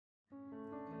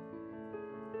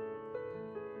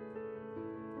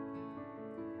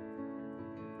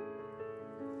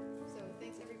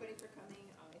everybody for coming.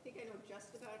 I think I know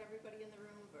just about everybody in the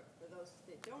room, but for those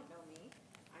that don't know me,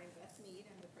 I'm Beth Mead.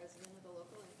 I'm the president of the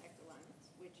Local Impact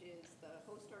Alliance, which is the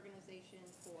host organization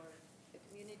for the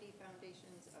community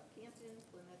foundations of Canton,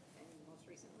 Plymouth, and most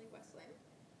recently Westland,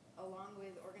 along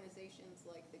with organizations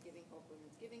like the Giving Hope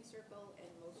Women's Giving Circle and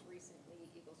most recently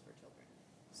Eagles for Children.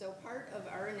 So part of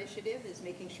our initiative is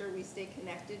making sure we stay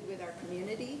connected with our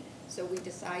community. So we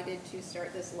decided to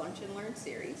start this Lunch and Learn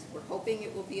series. We're hoping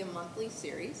it will be a monthly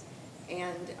series.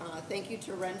 And thank you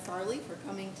to Ren Farley for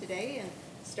coming today and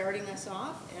starting us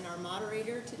off. And our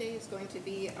moderator today is going to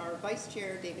be our Vice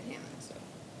Chair, David Hammond. So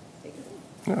take it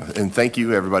away. Yeah, and thank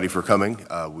you everybody for coming.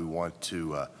 We want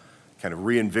to kind of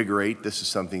reinvigorate. This is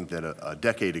something that a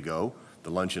decade ago, the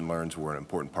Lunch and Learns were an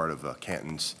important part of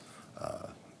Canton's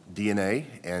DNA,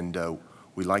 and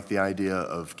we like the idea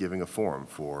of giving a forum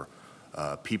for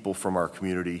people from our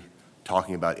community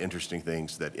talking about interesting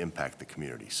things that impact the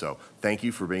community. So thank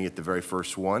you for being at the very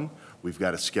first one. We've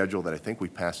got a schedule that I think we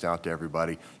passed out to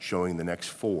everybody showing the next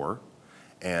 4,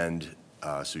 and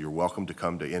so you're welcome to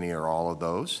come to any or all of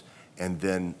those. And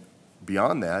then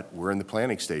beyond that, we're in the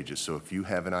planning stages. So if you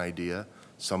have an idea,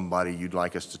 somebody you'd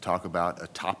like us to talk about, a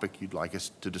topic you'd like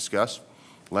us to discuss,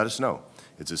 let us know.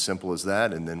 It's as simple as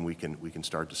that, and then we can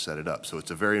start to set it up. So it's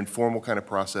a very informal kind of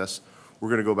process. We're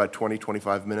going to go about 20,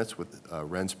 25 minutes with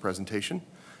Ren's presentation,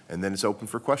 and then it's open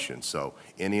for questions. So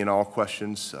any and all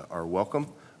questions are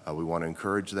welcome. We want to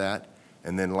encourage that.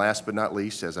 And then last but not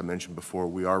least, as I mentioned before,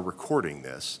 we are recording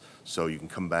this, so you can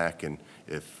come back, and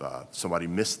if somebody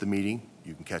missed the meeting,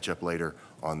 you can catch up later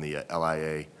on the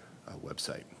LIA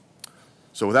website.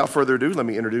 So without further ado, let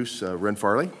me introduce Ren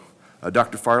Farley.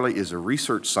 Dr. Farley is a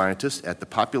research scientist at the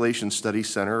Population Studies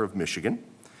Center of Michigan.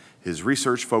 His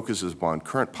research focuses upon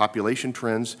current population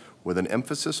trends with an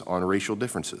emphasis on racial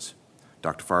differences.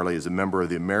 Dr. Farley is a member of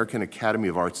the American Academy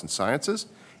of Arts and Sciences,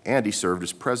 and he served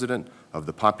as president of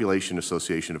the Population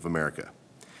Association of America.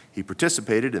 He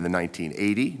participated in the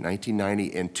 1980,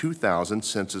 1990, and 2000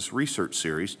 Census Research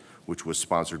Series, which was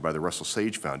sponsored by the Russell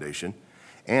Sage Foundation,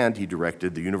 and he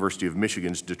directed the University of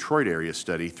Michigan's Detroit area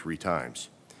study 3 times.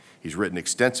 He's written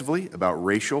extensively about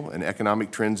racial and economic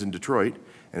trends in Detroit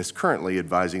and is currently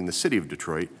advising the city of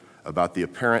Detroit about the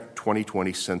apparent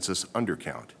 2020 census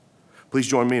undercount. Please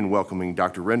join me in welcoming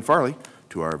Dr. Ren Farley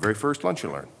to our very first Lunch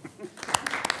and Learn.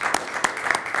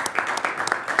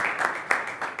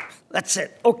 That's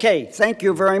it. Okay, thank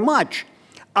you very much.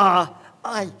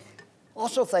 I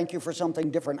also thank you for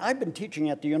something different. I've been teaching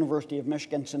at the University of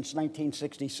Michigan since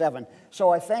 1967,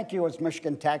 so I thank you as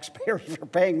Michigan taxpayers for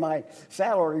paying my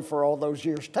salary for all those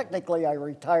years. Technically, I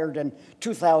retired in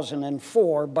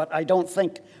 2004, but I don't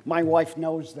think my wife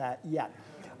knows that yet.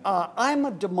 I'm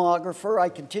a demographer. I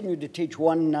continue to teach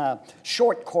one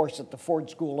short course at the Ford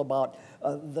School about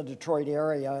the Detroit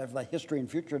area, the history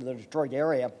and future of the Detroit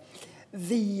area.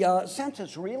 The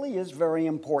census really is very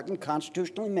important,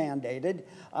 constitutionally mandated.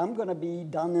 I'm going to be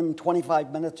done in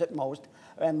 25 minutes at most,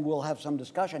 and we'll have some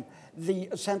discussion. The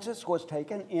census was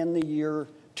taken in the year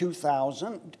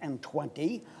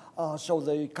 2020, so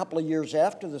the couple of years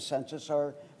after the census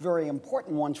are very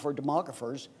important ones for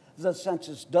demographers. The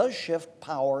census does shift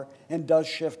power and does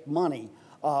shift money.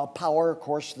 Power, of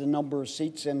course, the number of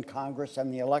seats in Congress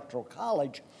and the Electoral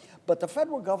College, but the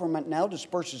federal government now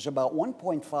disperses about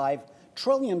 $1.5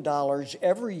 trillion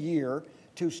every year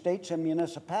to states and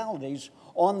municipalities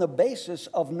on the basis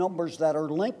of numbers that are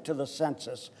linked to the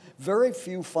census. Very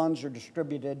few funds are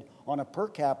distributed on a per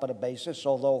capita basis,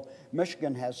 although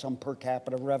Michigan has some per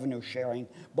capita revenue sharing,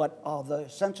 but the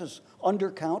census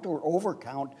undercount or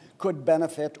overcount could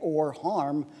benefit or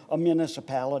harm a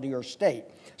municipality or state.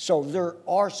 So there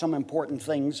are some important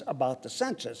things about the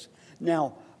census.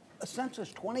 Now, Census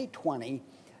 2020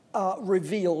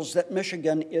 reveals that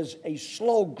Michigan is a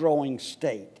slow-growing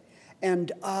state.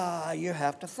 And you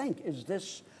have to think, is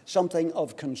this something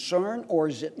of concern or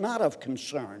is it not of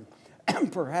concern?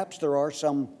 Perhaps there are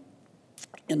some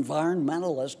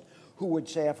environmentalists who would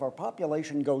say if our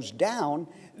population goes down,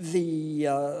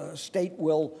 the state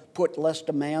will put less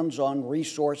demands on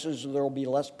resources, there will be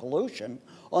less pollution.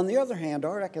 On the other hand,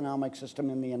 our economic system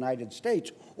in the United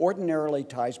States ordinarily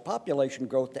ties population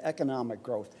growth to economic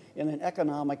growth. In an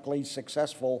economically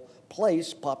successful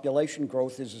place, population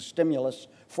growth is a stimulus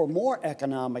for more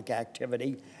economic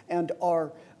activity, and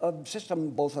our system,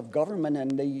 both of government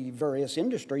and the various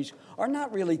industries, are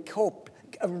not really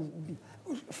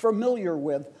familiar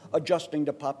with adjusting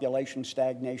to population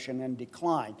stagnation and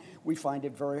decline. We find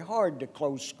it very hard to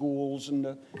close schools and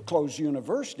to close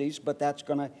universities, but that's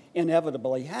going to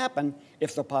inevitably happen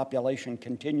if the population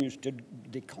continues to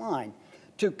decline.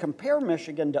 To compare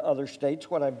Michigan to other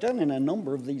states, what I've done in a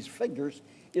number of these figures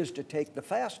is to take the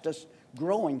fastest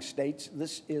growing states.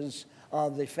 This is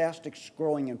the fastest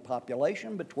growing in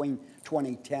population between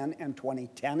 2010 and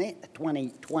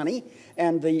 2020,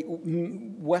 and the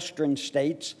western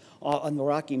states and the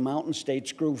Rocky Mountain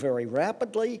states grew very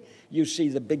rapidly. You see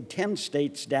the Big Ten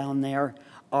states down there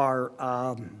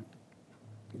are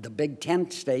the Big Ten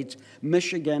states.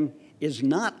 Michigan is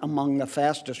not among the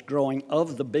fastest growing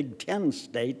of the Big Ten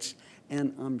states,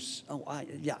 and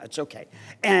yeah, it's okay.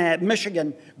 And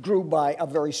Michigan grew by a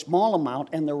very small amount,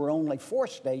 and there were only 4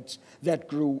 states that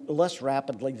grew less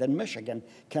rapidly than Michigan.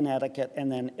 Connecticut,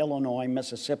 and then Illinois,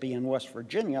 Mississippi, and West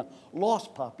Virginia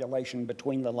lost population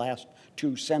between the last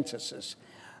 2 censuses.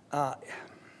 What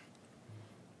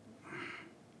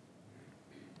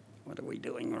are we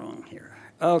doing wrong here?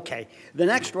 Okay, the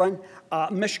next one,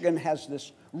 Michigan has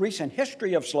this recent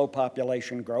history of slow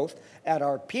population growth. At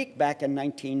our peak back in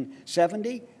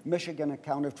 1970, Michigan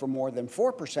accounted for more than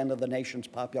 4% of the nation's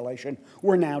population.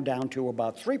 We're now down to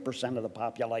about 3% of the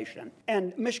population.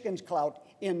 And Michigan's clout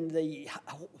in the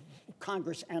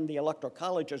Congress and the Electoral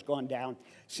College has gone down.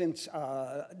 Since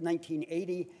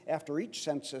 1980, after each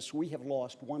census, we have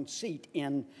lost 1 seat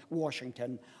in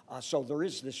Washington. So there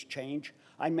is this change.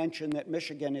 I mentioned that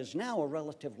Michigan is now a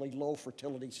relatively low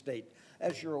fertility state.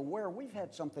 As you're aware, we've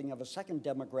had something of a second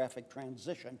demographic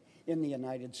transition in the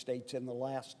United States in the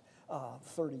last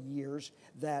 30 years.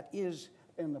 That is,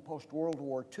 in the post-World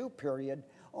War II period,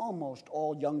 almost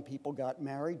all young people got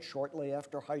married shortly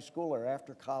after high school or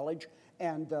after college.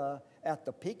 And at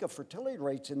the peak of fertility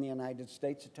rates in the United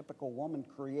States, a typical woman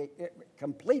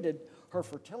completed her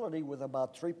fertility with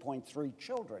about 3.3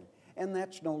 children. And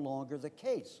that's no longer the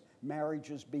case. Marriage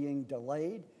is being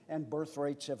delayed, and birth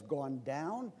rates have gone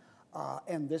down.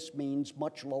 And this means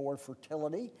much lower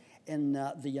fertility. In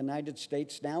the United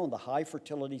States now, the high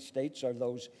fertility states are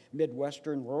those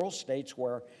Midwestern rural states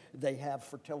where they have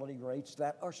fertility rates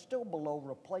that are still below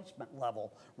replacement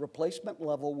level. Replacement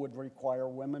level would require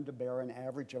women to bear an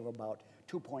average of about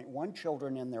 2.1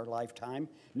 children in their lifetime.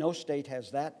 No state has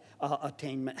that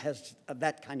attainment, has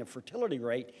that kind of fertility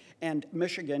rate, and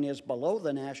Michigan is below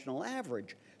the national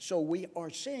average. So we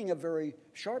are seeing a very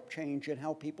sharp change in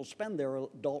how people spend their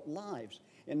adult lives.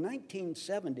 In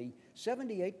 1970,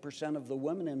 78% of the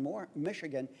women in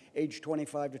Michigan aged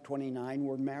 25 to 29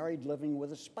 were married living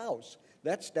with a spouse.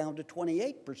 That's down to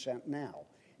 28% now.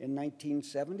 In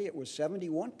 1970, it was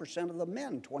 71% of the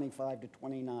men 25 to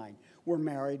 29 were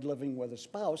married living with a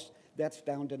spouse. That's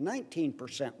down to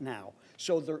 19% now.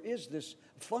 So there is this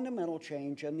fundamental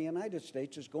change, and the United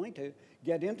States is going to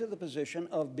get into the position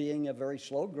of being a very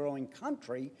slow-growing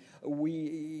country.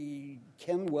 We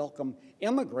can welcome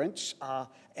immigrants,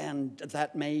 and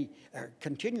that may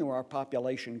continue our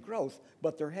population growth,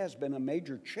 but there has been a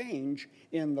major change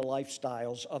in the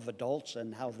lifestyles of adults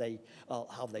and how they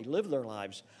live their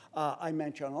lives. I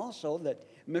mentioned also that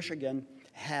Michigan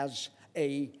has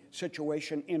a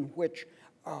situation in which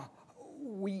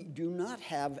we do not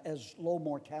have as low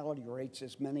mortality rates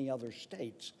as many other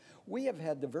states. We have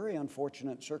had the very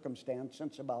unfortunate circumstance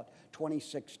since about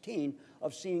 2016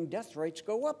 of seeing death rates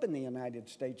go up in the United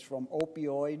States from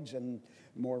opioids and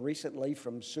more recently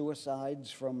from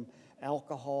suicides, from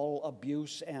alcohol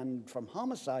abuse, and from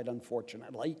homicide,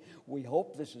 unfortunately. We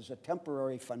hope this is a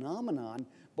temporary phenomenon,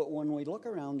 but when we look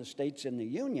around the states in the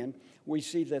Union, we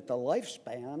see that the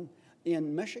lifespan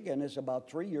in Michigan is about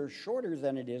 3 years shorter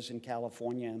than it is in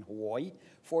California and Hawaii.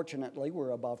 Fortunately, we're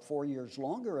about 4 years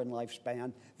longer in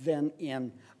lifespan than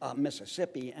in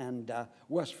Mississippi and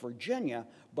West Virginia,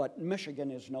 but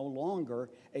Michigan is no longer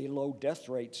a low death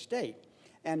rate state.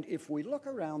 And if we look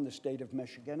around the state of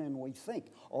Michigan and we think,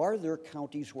 are there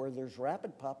counties where there's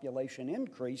rapid population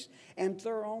increase? And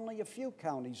there are only a few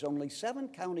counties. Only 7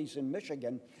 counties in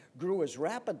Michigan grew as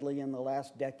rapidly in the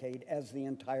last decade as the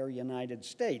entire United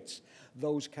States.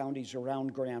 Those counties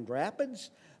around Grand Rapids,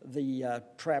 the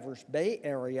Traverse Bay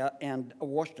area, and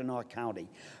Washtenaw County.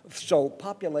 So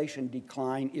population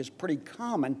decline is pretty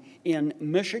common in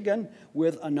Michigan,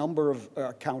 with a number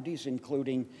of counties,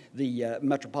 including the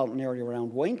metropolitan area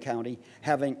around Wayne County,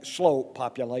 having slow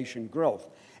population growth.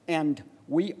 And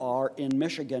we are in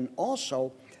Michigan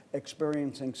also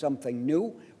experiencing something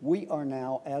new. We are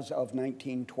now, as of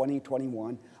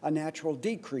 2021, a natural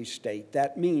decrease state.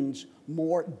 That means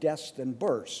more deaths than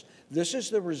births. This is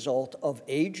the result of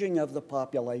aging of the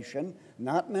population,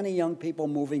 not many young people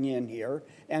moving in here,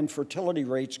 and fertility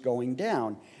rates going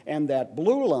down. And that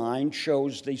blue line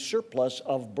shows the surplus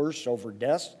of births over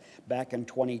deaths. Back in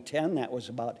 2010, that was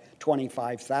about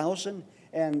 25,000.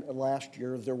 And last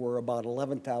year, there were about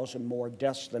 11,000 more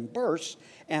deaths than births.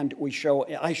 And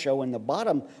I show in the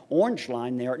bottom orange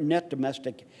line there net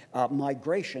domestic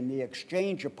migration, the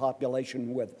exchange of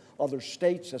population with other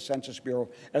states. The Census Bureau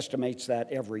estimates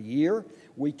that every year.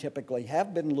 We typically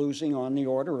have been losing on the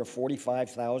order of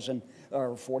 45,000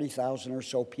 or 40,000 or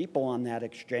so people on that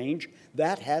exchange.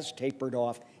 That has tapered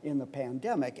off in the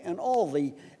pandemic, and all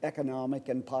the economic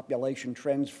and population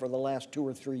trends for the last 2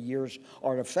 or 3 years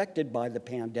are affected by the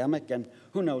pandemic, and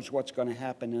who knows what's going to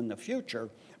happen in the future.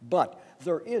 But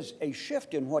there is a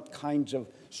shift in what kinds of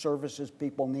services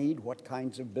people need, what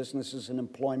kinds of businesses and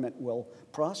employment will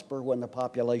prosper when the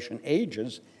population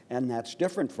ages, and that's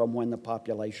different from when the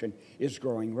population is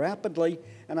growing rapidly.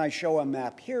 And I show a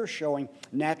map here showing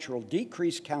natural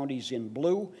decrease counties in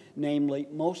blue, namely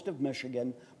most of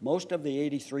Michigan, most of the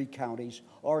 83 counties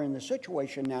are in the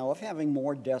situation now of having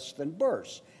more deaths than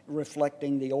births,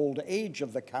 reflecting the old age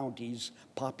of the county's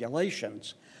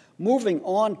populations. Moving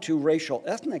on to racial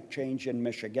ethnic change in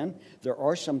Michigan, there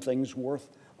are some things worth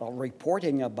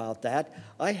reporting about that.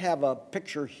 I have a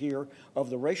picture here of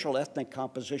the racial ethnic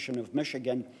composition of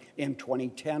Michigan in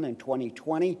 2010 and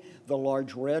 2020. The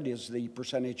large red is the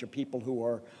percentage of people who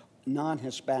are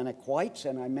non-Hispanic whites,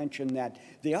 and I mentioned that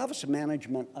the Office of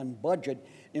Management and Budget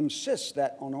insists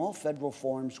that on all federal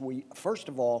forms we first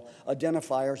of all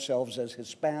identify ourselves as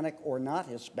Hispanic or not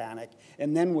Hispanic,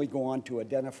 and then we go on to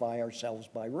identify ourselves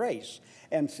by race.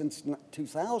 And since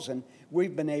 2000,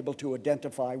 we've been able to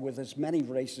identify with as many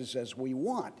races as we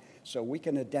want. So we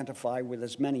can identify with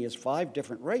as many as 5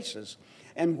 different races.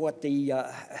 And what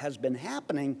has been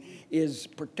happening is,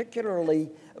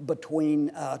 particularly between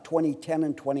 2010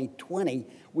 and 2020,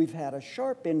 we've had a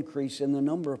sharp increase in the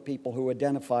number of people who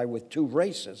identify with 2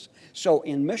 races. So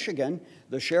in Michigan,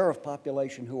 the share of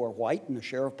population who are white and the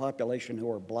share of population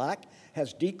who are black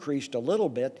has decreased a little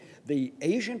bit. The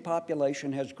Asian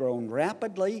population has grown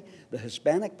rapidly. The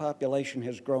Hispanic population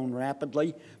has grown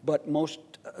rapidly. But most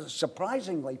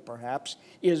surprisingly, perhaps,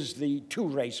 is the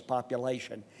 2-race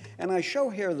population. And I show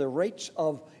here the rates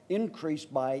of increase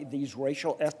by these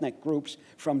racial ethnic groups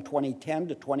from 2010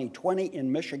 to 2020 in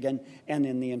Michigan and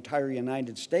in the entire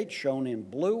United States, shown in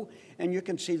blue. And you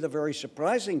can see the very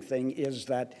surprising thing is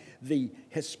that the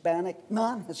Hispanic,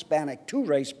 non-Hispanic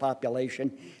 2-race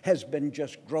population has been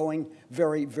just growing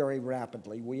very, very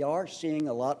rapidly. We are seeing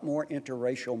a lot more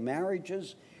interracial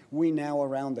marriages. We now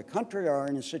around the country are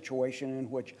in a situation in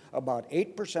which about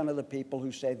 8% of the people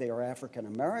who say they are African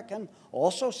American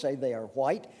also say they are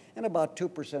white, and about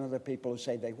 2% of the people who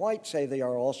say they're white say they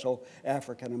are also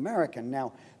African American.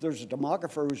 Now, there's a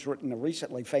demographer who's written a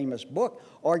recently famous book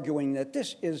arguing that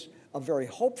this is a very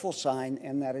hopeful sign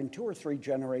and that in 2 or 3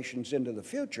 generations into the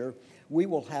future, we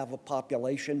will have a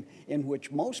population in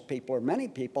which most people or many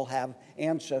people have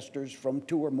ancestors from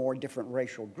 2 or more different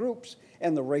racial groups,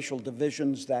 and the racial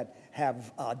divisions that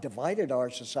have divided our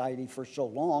society for so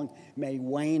long may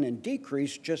wane and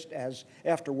decrease, just as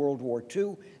after World War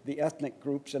II, the ethnic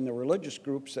groups and the religious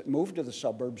groups that moved to the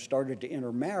suburbs started to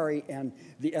intermarry, and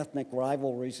the ethnic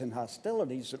rivalries and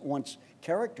hostilities that once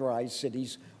characterized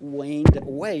cities waned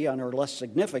away and are less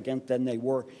significant than they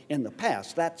were in the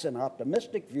past. That's an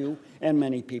optimistic view, and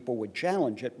many people would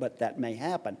challenge it, but that may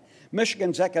happen.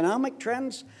 Michigan's economic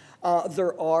trends,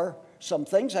 there are some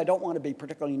things. I don't want to be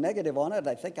particularly negative on it.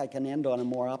 I think I can end on a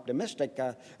more optimistic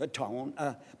tone,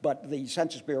 but the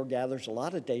Census Bureau gathers a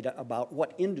lot of data about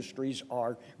what industries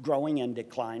are growing and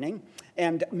declining,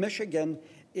 and Michigan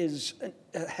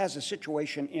has a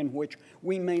situation in which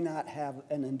we may not have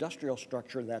an industrial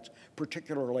structure that's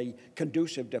particularly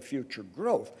conducive to future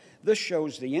growth. This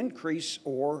shows the increase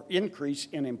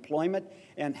in employment,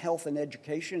 and health and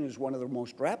education is one of the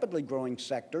most rapidly growing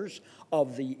sectors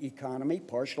of the economy,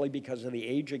 partially because of the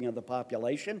aging of the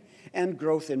population, and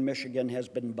growth in Michigan has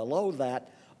been below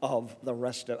that of the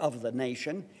rest of the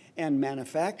nation. And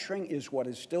manufacturing is what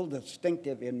is still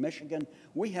distinctive in Michigan.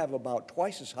 We have about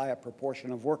twice as high a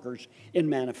proportion of workers in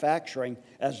manufacturing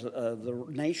as the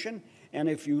nation. And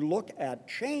if you look at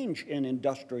change in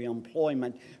industrial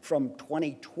employment from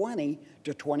 2020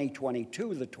 to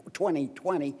 2022, the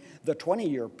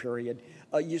 20-year period,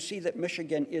 you see that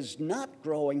Michigan is not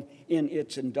growing in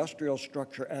its industrial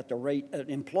structure at the rate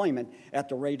employment at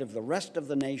the rate of the rest of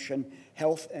the nation.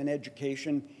 Health and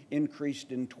education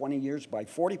increased in 20 years by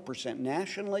 40%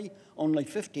 nationally, only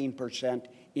 15%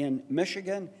 in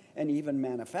Michigan, and even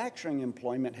manufacturing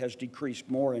employment has decreased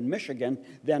more in Michigan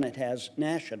than it has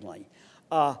nationally.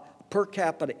 Per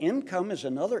capita income is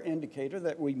another indicator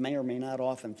that we may or may not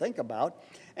often think about,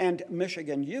 and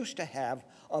Michigan used to have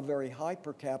a very high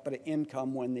per capita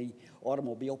income when the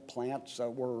automobile plants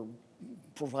were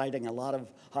providing a lot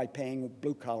of high-paying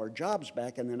blue-collar jobs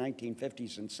back in the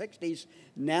 1950s and 60s.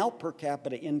 Now per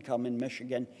capita income in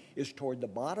Michigan is toward the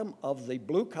bottom of the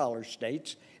blue-collar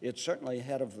states. It's certainly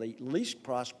ahead of the least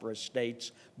prosperous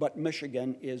states, but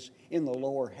Michigan is in the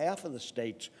lower half of the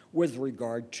states with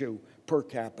regard to per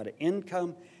capita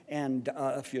income. And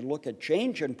if you look at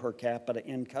change in per capita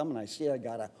income, and I see I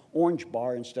got an orange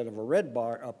bar instead of a red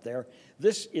bar up there,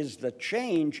 this is the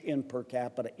change in per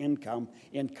capita income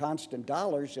in constant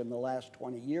dollars in the last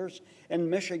 20 years. And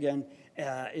Michigan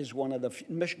is one of the,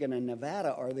 Michigan and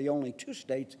Nevada are the only two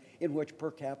states in which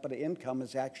per capita income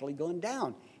has actually gone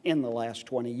down in the last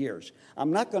 20 years.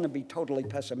 I'm not going to be totally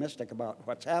pessimistic about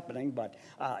what's happening, but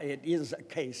it is a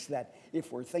case that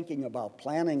if we're thinking about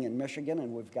planning in Michigan,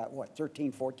 and we've got, what,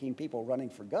 13, 14 people running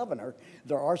for governor,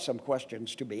 there are some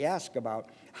questions to be asked about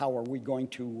how are we going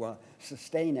to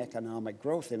sustain economic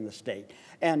growth in the state.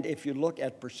 And if you look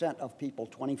at percent of people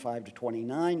 25 to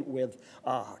 29 with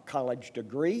a college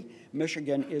degree,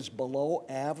 Michigan is below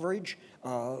average.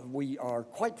 We are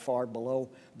quite far below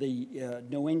the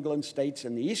New England states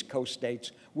and the East Coast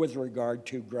states with regard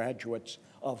to graduates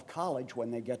of college when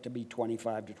they get to be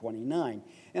 25 to 29.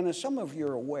 And as some of you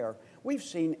are aware, we've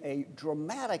seen a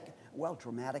dramatic, well,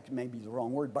 dramatic may be the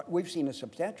wrong word, but we've seen a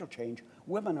substantial change.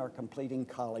 Women are completing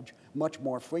college much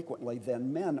more frequently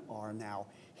than men are now.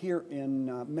 Here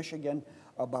in Michigan,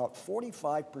 about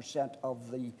 45%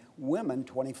 of the women,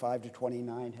 25 to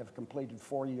 29, have completed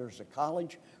 4 years of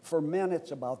college. For men,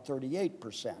 it's about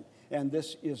 38%. And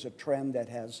this is a trend that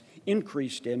has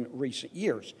increased in recent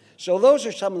years. So those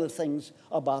are some of the things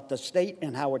about the state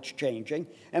and how it's changing.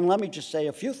 And let me just say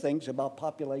a few things about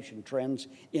population trends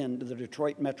in the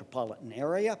Detroit metropolitan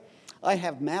area. I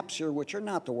have maps here which are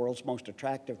not the world's most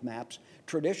attractive maps.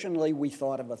 Traditionally, we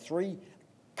thought of a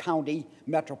three-county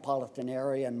metropolitan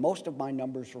area, and most of my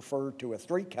numbers refer to a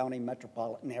three-county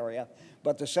metropolitan area,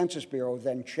 but the Census Bureau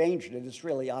then changed it. It's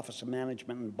really Office of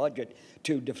Management and Budget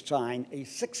to define a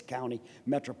six-county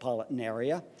metropolitan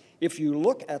area. If you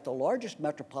look at the largest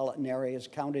metropolitan areas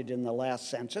counted in the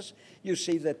last census, you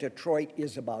see that Detroit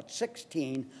is about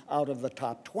 16 out of the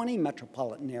top 20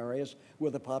 metropolitan areas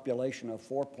with a population of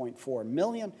 4.4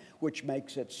 million, which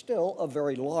makes it still a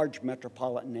very large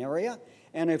metropolitan area.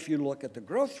 And if you look at the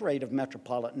growth rate of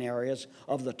metropolitan areas,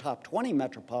 of the top 20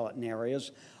 metropolitan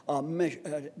areas,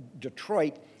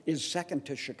 Detroit is second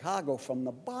to Chicago from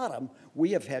the bottom.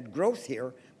 We have had growth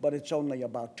here, but it's only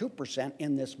about 2%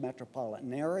 in this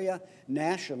metropolitan area.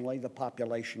 Nationally, the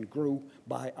population grew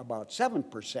by about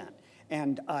 7%.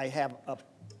 And I have a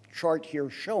chart here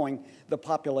showing the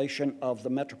population of the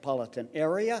metropolitan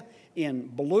area in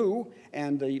blue,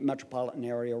 and the metropolitan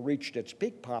area reached its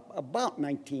peak pop about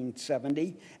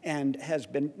 1970 and has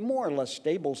been more or less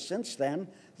stable since then.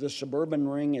 The suburban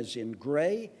ring is in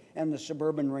gray, and the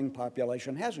suburban ring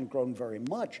population hasn't grown very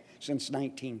much since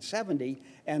 1970,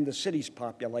 and the city's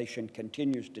population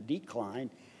continues to decline.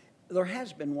 There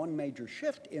has been one major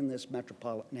shift in this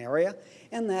metropolitan area,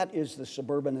 and that is the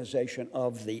suburbanization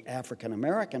of the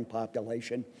African-American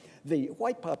population. The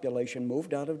white population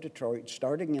moved out of Detroit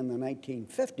starting in the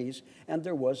 1950s, and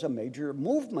there was a major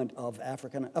movement of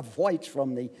whites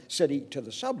from the city to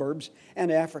the suburbs,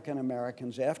 and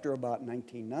African-Americans after about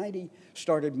 1990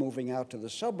 started moving out to the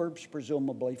suburbs,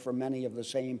 presumably for many of the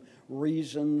same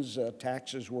reasons.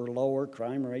 Taxes were lower,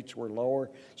 crime rates were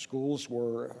lower, schools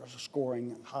were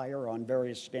scoring higher on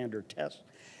various standard tests.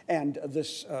 And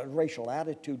this racial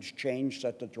attitudes changed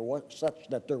such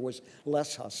that there was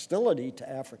less hostility to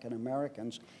African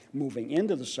Americans moving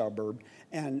into the suburbs.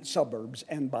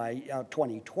 And by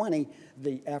 2020,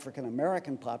 the African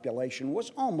American population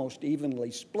was almost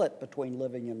evenly split between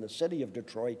living in the city of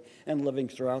Detroit and living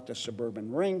throughout the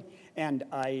suburban ring. And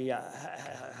I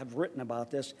have written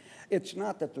about this. It's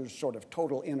not that there's sort of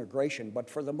total integration, but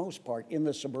for the most part, in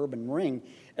the suburban ring,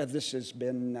 this has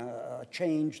been a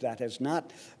change that has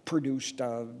not produced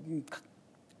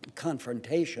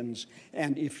confrontations.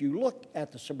 And if you look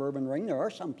at the suburban ring, there are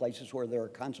some places where there are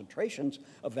concentrations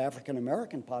of African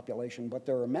American population, but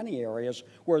there are many areas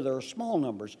where there are small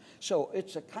numbers. So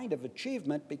it's a kind of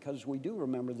achievement, because we do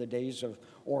remember the days of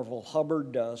Orville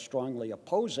Hubbard strongly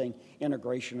opposing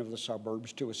integration of the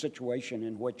suburbs to a situation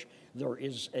in which there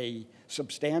is a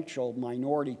substantial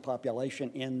minority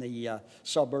population in the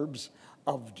suburbs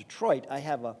of Detroit. I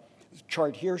have a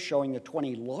chart here showing the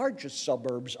 20 largest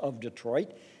suburbs of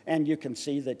Detroit. And you can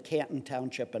see that Canton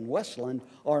Township and Westland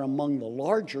are among the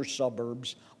larger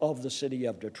suburbs of the city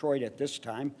of Detroit at this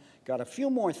time. Got a few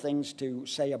more things to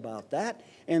say about that,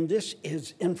 and this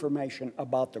is information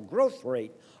about the growth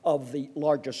rate of the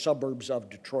largest suburbs of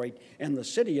Detroit and the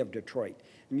city of Detroit.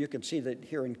 And you can see that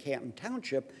here in Canton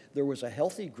Township, there was a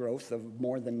healthy growth of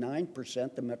more than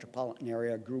 9%. The metropolitan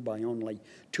area grew by only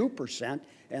 2%,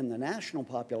 and the national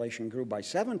population grew by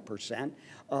 7%.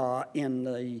 In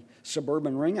the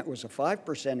suburban ring, it was a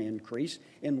 5% increase.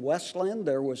 In Westland,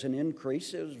 there was an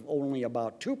increase. It was only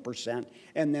about 2%.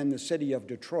 And then the city of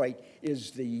Detroit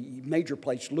is the major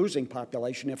place losing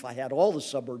population. If I had all the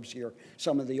suburbs here,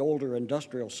 some of the older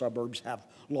industrial suburbs have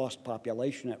lost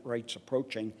population at rates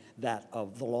approaching that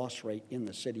of the loss rate in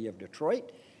the city of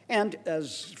Detroit. And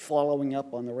as following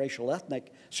up on the racial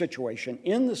ethnic situation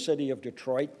in the city of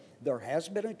Detroit, there has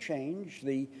been a change.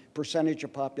 The percentage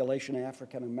of population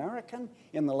African American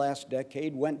in the last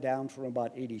decade went down from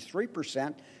about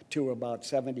 83% to about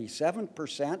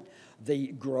 77%. The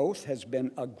growth has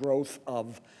been a growth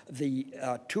of the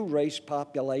two-race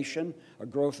population, a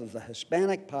growth of the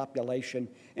Hispanic population,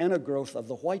 and a growth of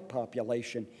the white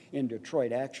population in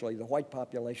Detroit. Actually, the white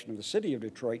population of the city of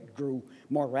Detroit grew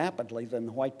more rapidly than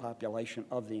the white population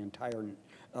of the entire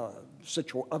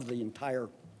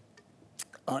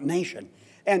nation.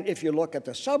 And if you look at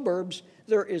the suburbs,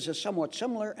 there is a somewhat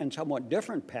similar and somewhat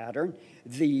different pattern.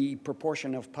 The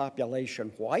proportion of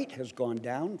population white has gone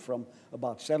down from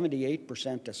about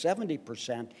 78% to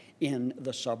 70% in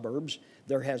the suburbs.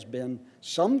 There has been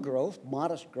some growth,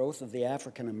 modest growth of the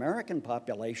African American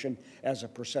population as a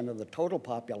percent of the total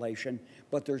population,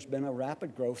 but there's been a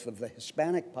rapid growth of the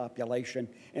Hispanic population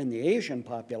and the Asian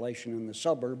population in the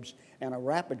suburbs, and a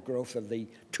rapid growth of the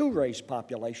two-race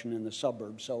population in the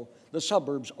suburbs. So the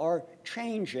suburbs are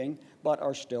changing, but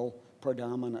are still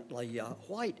predominantly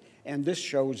white. And this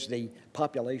shows the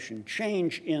population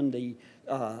change in the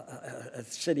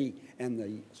city and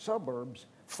the suburbs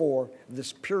for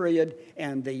this period,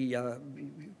 and the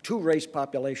two-race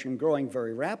population growing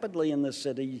very rapidly in the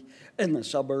city, in the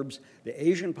suburbs, the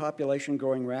Asian population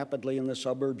growing rapidly in the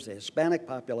suburbs, the Hispanic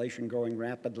population growing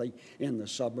rapidly in the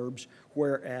suburbs,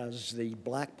 whereas the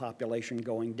black population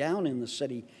going down in the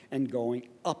city and going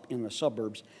up in the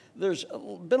suburbs. There's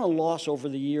been a loss over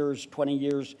the years, 20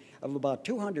 years, of about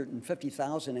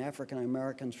 250,000 African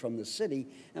Americans from the city,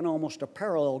 and almost a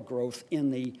parallel growth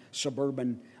in the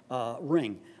suburban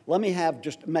ring. Let me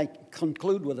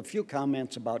conclude with a few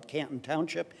comments about Canton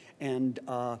Township and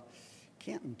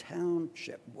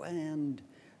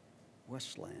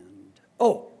Westland.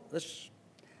 Oh, this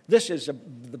is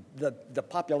the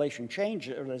population change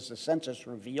as the census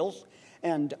reveals,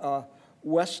 and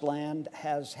Westland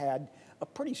has had a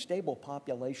pretty stable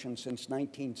population since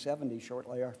 1970,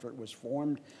 shortly after it was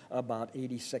formed, about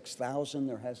 86,000.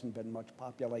 There hasn't been much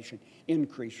population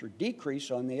increase or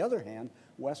decrease. On the other hand,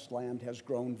 Westland has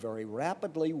grown very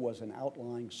rapidly, was an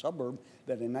outlying suburb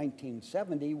that in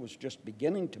 1970 was just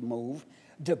beginning to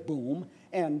boom,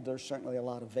 and there's certainly a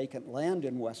lot of vacant land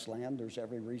in Westland. There's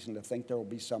every reason to think there will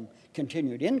be some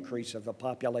continued increase of the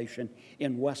population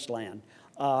in Westland.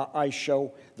 I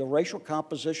show the racial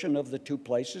composition of the two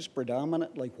places,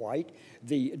 predominantly white.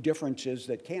 The difference is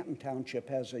that Canton Township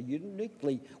has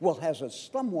has a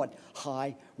somewhat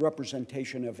high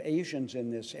representation of Asians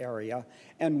in this area,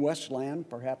 and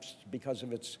Westland, perhaps because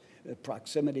of its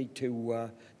proximity to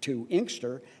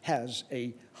Inkster, has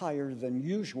a higher than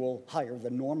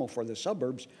normal for the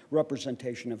suburbs,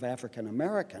 representation of African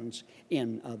Americans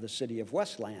in the city of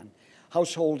Westland.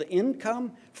 Household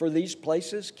income for these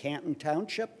places, Canton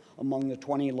Township, among the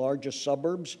 20 largest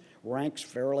suburbs, ranks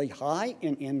fairly high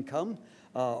in income.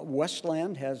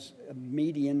 Westland has a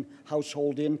median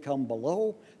household income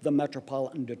below the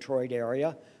metropolitan Detroit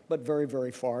area, but very,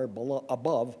 very far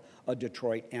above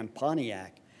Detroit and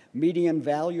Pontiac. Median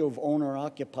value of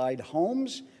owner-occupied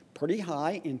homes, pretty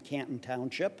high in Canton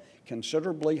Township,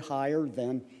 considerably higher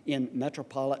than in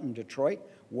metropolitan Detroit.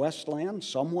 Westland,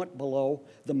 somewhat below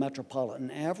the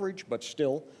metropolitan average, but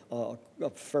still a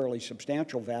fairly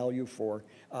substantial value for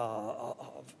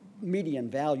median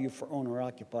value for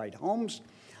owner-occupied homes.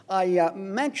 I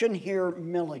mention here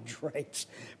millage rates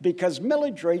because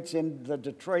millage rates in the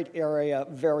Detroit area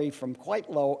vary from quite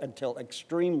low until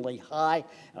extremely high.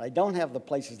 And I don't have the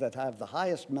places that have the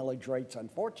highest millage rates.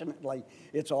 Unfortunately,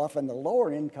 it's often the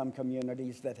lower income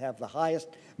communities that have the highest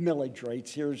millage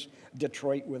rates. Here's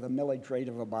Detroit with a millage rate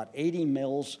of about 80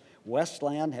 mills,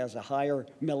 Westland has a higher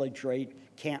millage rate,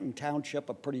 Canton Township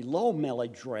a pretty low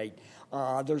millage rate.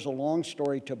 There's a long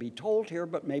story to be told here,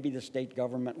 but maybe the state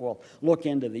government will look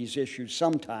into these issues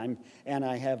sometime, and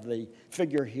I have the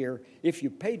figure here. If you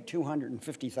paid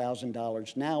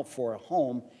 $250,000 now for a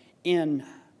home in,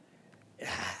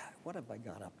 what have I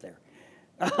got up there?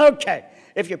 Okay,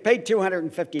 if you paid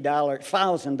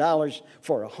 $250,000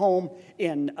 for a home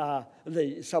in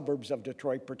the suburbs of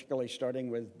Detroit, particularly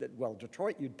starting with, well,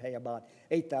 Detroit, you'd pay about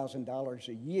 $8,000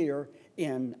 a year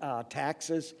in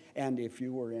taxes, and if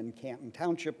you were in Canton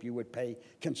Township, you would pay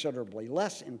considerably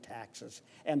less in taxes.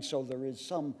 And so there is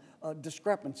some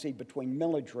discrepancy between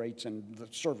millage rates and the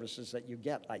services that you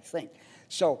get, I think.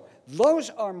 So those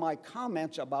are my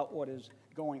comments about what is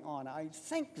going on. I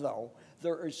think, though,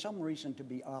 there is some reason to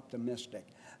be optimistic.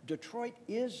 Detroit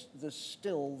is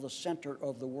still the center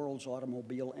of the world's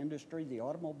automobile industry. The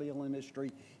automobile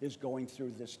industry is going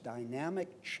through this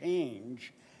dynamic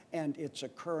change, and it's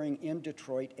occurring in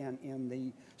Detroit and in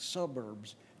the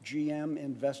suburbs. GM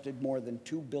invested more than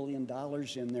 $2 billion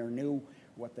in their new,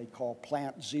 what they call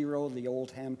Plant Zero, the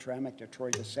old Hamtramck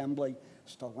Detroit Assembly.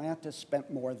 Stellantis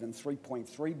spent more than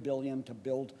 $3.3 billion to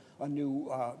build a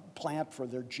new plant for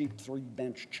their Jeep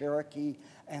 3-bench Cherokee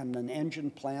and an engine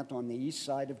plant on the east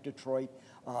side of Detroit.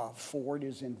 Ford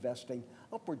is investing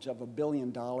upwards of $1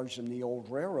 billion in the old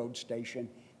railroad station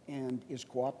and is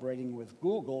cooperating with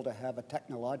Google to have a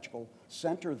technological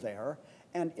center there.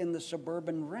 And in the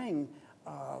suburban ring,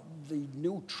 the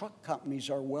new truck companies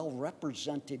are well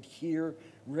represented here.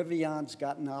 Rivion's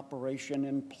got an operation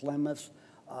in Plymouth.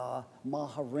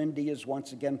 Maharindi is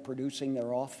once again producing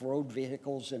their off-road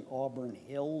vehicles in Auburn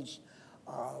Hills.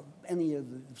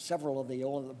 Several of the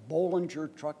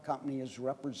Bollinger Truck Company is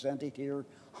represented here.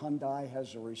 Hyundai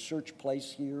has a research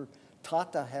place here.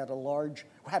 Tata had a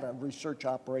research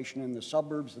operation in the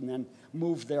suburbs and then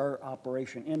moved their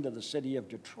operation into the city of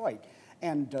Detroit.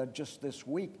 And just this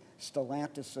week,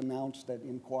 Stellantis announced that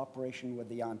in cooperation with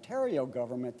the Ontario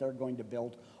government, they're going to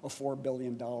build a $4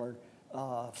 billion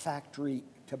factory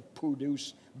to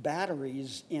produce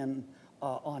batteries in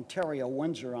Ontario,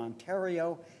 Windsor,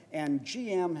 Ontario. And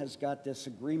GM has got this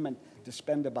agreement to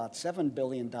spend about $7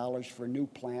 billion for new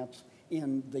plants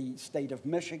in the state of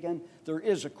Michigan. There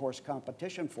is, of course,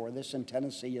 competition for this, and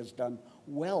Tennessee has done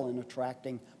well in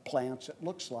attracting plants, it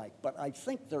looks like. But I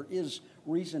think there is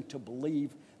reason to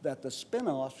believe that the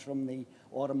spin-offs from the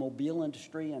automobile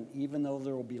industry, and even though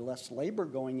there will be less labor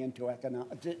going into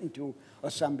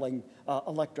assembling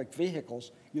electric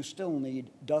vehicles, you still need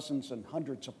dozens and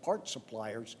hundreds of part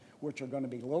suppliers, which are going to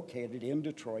be located in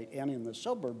Detroit and in the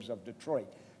suburbs of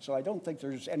Detroit. So I don't think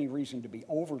there's any reason to be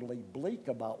overly bleak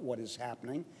about what is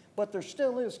happening, but there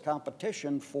still is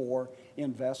competition for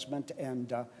investment,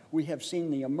 and we have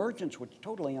seen the emergence, which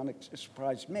totally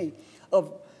surprised me,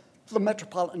 of the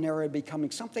metropolitan area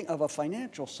becoming something of a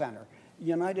financial center.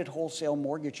 United Wholesale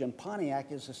Mortgage in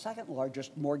Pontiac is the second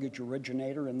largest mortgage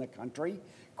originator in the country.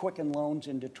 Quicken Loans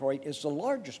in Detroit is the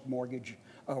largest mortgage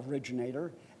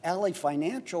originator. Alley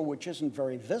Financial, which isn't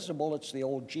very visible, it's the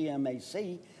old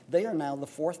GMAC, they are now the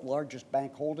fourth largest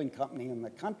bank holding company in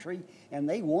the country, and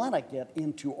they want to get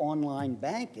into online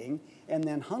banking. And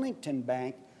then Huntington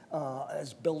Bank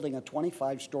is building a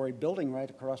 25-story building right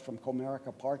across from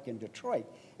Comerica Park in Detroit.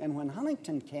 And when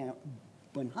Huntington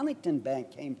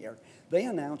Bank came here, they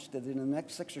announced that in the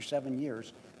next 6 or 7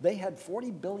 years, they had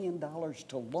 $40 billion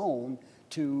to loan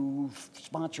to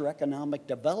sponsor economic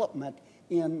development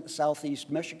in Southeast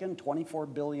Michigan,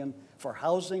 $24 billion for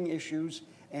housing issues,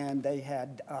 and they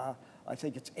had, I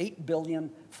think it's $8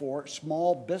 billion for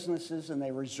small businesses, and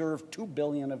they reserved $2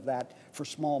 billion of that for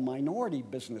small minority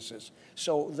businesses.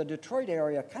 So the Detroit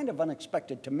area, kind of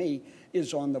unexpected to me,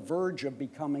 is on the verge of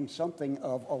becoming something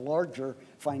of a larger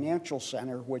financial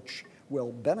center, which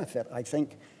will benefit, I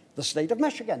think, the state of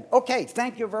Michigan. Okay,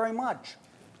 thank you very much.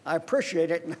 I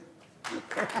appreciate it.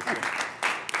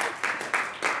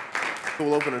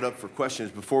 We'll open it up for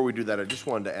questions. Before we do that, I just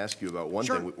wanted to ask you about one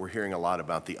Sure. thing. We're hearing a lot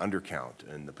about the undercount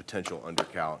and the potential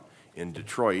undercount in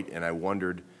Detroit, and I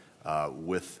wondered,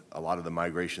 with a lot of the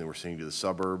migration that we're seeing to the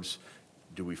suburbs,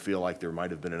 do we feel like there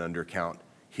might have been an undercount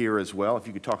here as well? If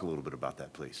you could talk a little bit about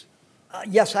that, please.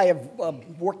 Yes, I have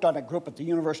worked on a group at the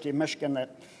University of Michigan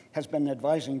that has been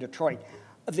advising Detroit.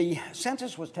 The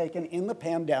census was taken in the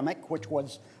pandemic, which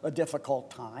was a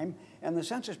difficult time, and the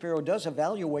Census Bureau does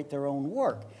evaluate their own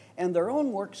work. And their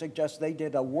own work suggests they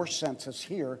did a worse census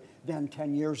here than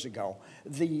 10 years ago.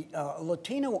 The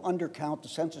Latino undercount, the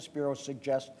Census Bureau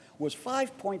suggests, was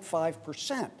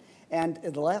 5.5%. And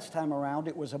the last time around,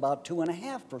 it was about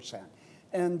 2.5%.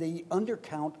 And the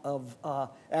undercount of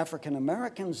African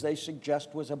Americans, they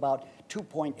suggest, was about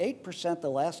 2.8%. The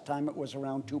last time it was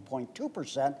around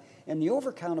 2.2%. And the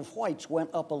overcount of whites went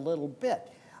up a little bit.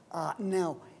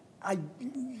 Now,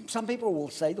 some people will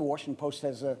say, the Washington Post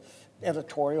has an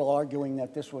editorial arguing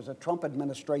that this was a Trump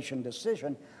administration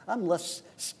decision. I'm less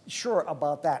sure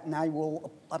about that, and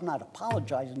I'm not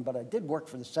apologizing, but I did work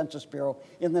for the Census Bureau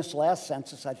in this last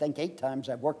census. I think 8 times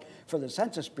I've worked for the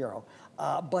Census Bureau.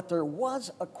 But there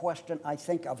was a question, I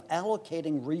think, of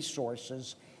allocating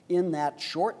resources in that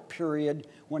short period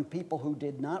when people who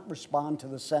did not respond to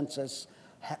the census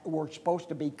were supposed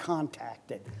to be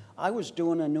contacted. I was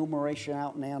doing enumeration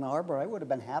out in Ann Arbor. I would have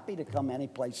been happy to come any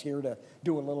place here to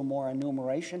do a little more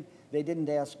enumeration. They didn't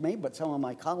ask me, but some of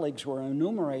my colleagues who were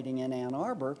enumerating in Ann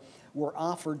Arbor were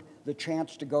offered the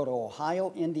chance to go to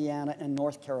Ohio, Indiana, and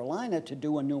North Carolina to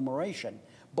do enumeration.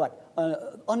 But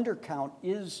undercount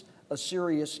is a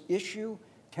serious issue.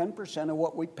 10% of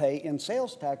what we pay in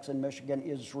sales tax in Michigan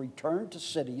is returned to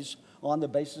cities on the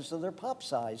basis of their pop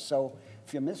size. So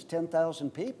if you miss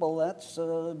 10,000 people, that's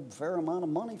a fair amount of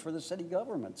money for the city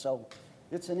government. So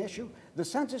it's an issue. The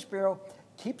Census Bureau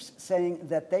keeps saying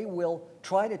that they will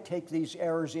try to take these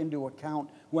errors into account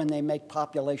when they make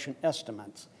population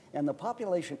estimates. And the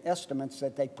population estimates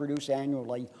that they produce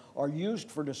annually are used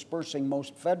for dispersing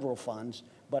most federal funds,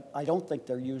 but I don't think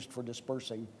they're used for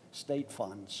dispersing state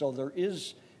funds. So there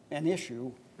is an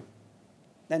issue,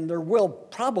 and there will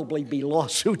probably be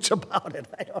lawsuits about it.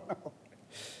 I don't know.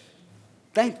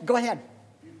 Go ahead.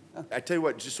 I tell you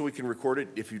what, just so we can record it,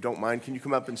 if you don't mind, can you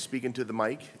come up and speak into the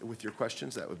mic with your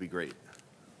questions? That would be great.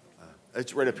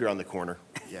 It's right up here on the corner.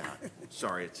 Yeah,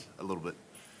 sorry, it's a little bit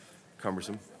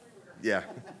cumbersome. Yeah.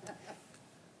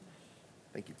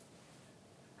 Thank you.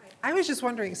 I was just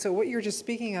wondering, so what you were just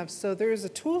speaking of, so there's a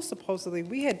tool supposedly,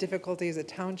 we had difficulty as a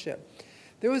township.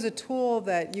 There was a tool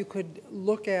that you could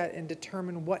look at and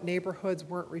determine what neighborhoods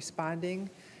weren't responding.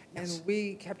 And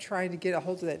we kept trying to get a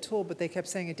hold of that tool, but they kept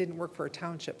saying it didn't work for a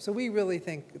township. So we really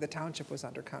think the township was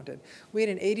undercounted. We had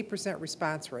an 80%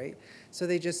 response rate, so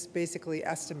they just basically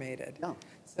estimated. Yeah.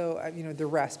 So, you know, the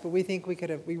rest. But we think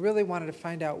we really wanted to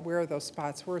find out where those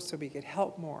spots were so we could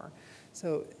help more.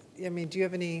 So, I mean, do you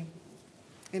have any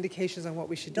indications on what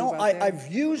we should do about that? No, I've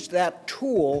used that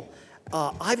tool.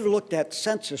 I've looked at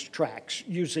census tracts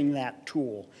using that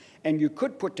tool. And you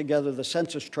could put together the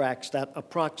census tracts that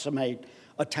approximate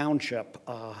a township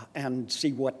and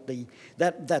see what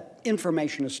that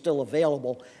information is still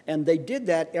available. And they did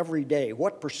that every day.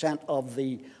 What % of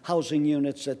the housing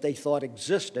units that they thought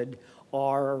existed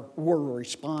were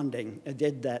responding, and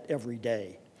did that every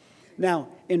day. Now,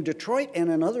 in Detroit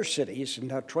and in other cities, and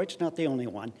Detroit's not the only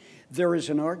one, there is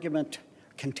an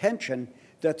contention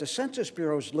that the Census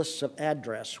Bureau's lists of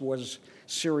address was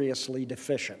seriously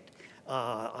deficient.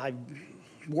 I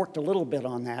worked a little bit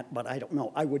on that, but I don't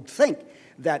know. I would think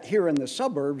that here in the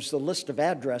suburbs, the list of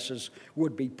addresses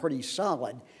would be pretty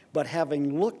solid. But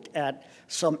having looked at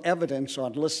some evidence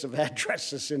on lists of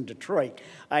addresses in Detroit,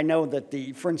 I know that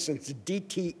for instance, the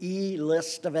DTE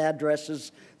list of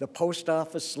addresses, the post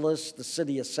office list, the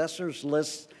city assessor's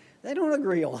list, they don't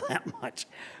agree all that much.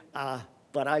 How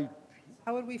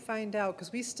would we find out?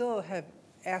 Because we still have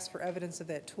asked for evidence of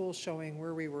that tool showing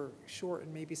where we were short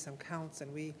and maybe some counts,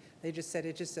 and they just said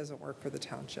it just doesn't work for the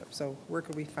township. So where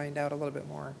could we find out a little bit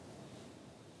more?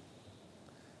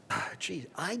 Gee,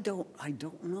 I don't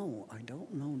know. I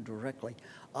don't know directly.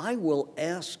 I will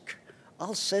ask.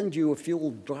 I'll send you, if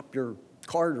you'll drop your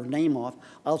card or name off,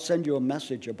 I'll send you a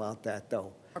message about that,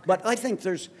 though. Okay. But I think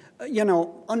there's,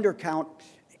 undercount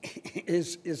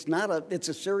is not it's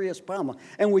a serious problem.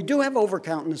 And we do have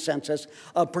overcount in the census,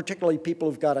 particularly people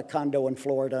who've got a condo in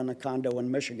Florida and a condo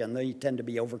in Michigan. They tend to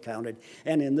be overcounted.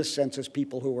 And in this census,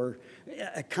 people who are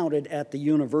counted at the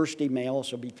university may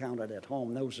also be counted at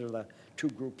home. Those are the two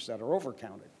groups that are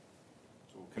overcounted.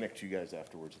 So we'll connect to you guys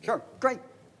afterwards. Sure, great.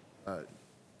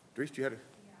 Dries, do you have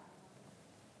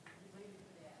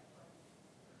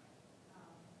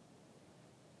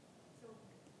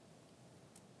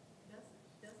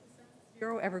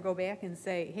Bureau ever go back and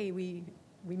say, hey, we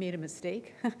made a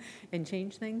mistake and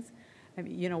change things? I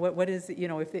mean, what is,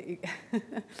 if they...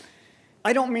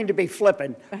 I don't mean to be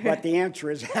flippant, but the answer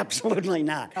is absolutely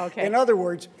not. Okay. In other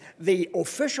words, the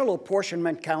official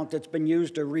apportionment count that's been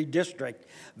used to redistrict,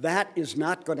 that is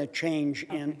not going to change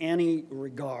in any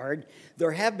regard.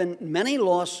 There have been many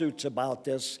lawsuits about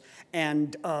this,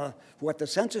 and what the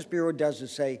Census Bureau does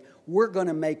is say, we're going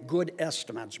to make good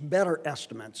estimates, better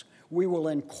estimates. We will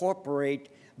incorporate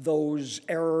those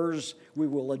errors. We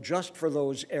will adjust for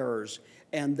those errors.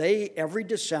 And they, every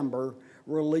December,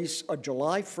 release a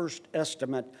July 1st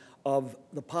estimate of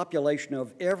the population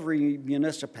of every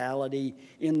municipality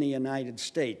in the United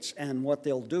States. And what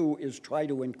they'll do is try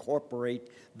to incorporate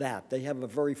that. They have a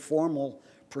very formal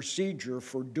procedure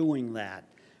for doing that.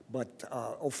 But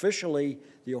officially,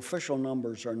 the official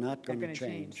numbers are not going to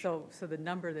change. So the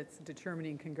number that's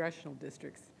determining congressional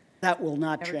districts That will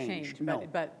not never change, no.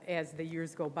 But as the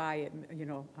years go by, it,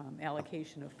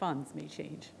 allocation of funds may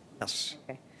change. Yes.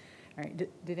 Okay. All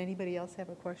right. Did anybody else have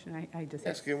a question? I just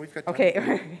Yes, have. again, we've got time. Okay, all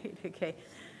right, okay.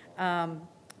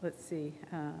 Let's see.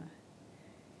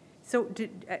 So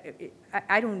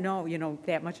I don't know,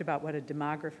 that much about what a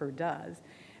demographer does.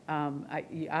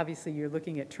 Obviously, you're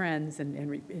looking at trends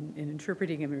and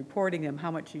interpreting and reporting them, how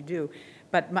much you do.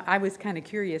 But I was kind of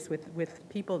curious with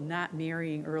people not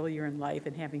marrying earlier in life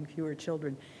and having fewer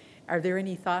children. Are there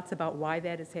any thoughts about why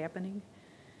that is happening?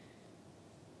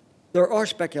 There are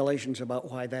speculations about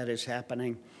why that is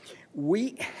happening.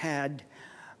 We had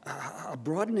a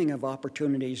broadening of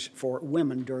opportunities for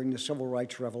women during the Civil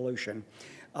Rights Revolution.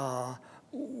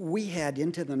 We had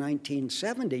into the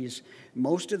 1970s,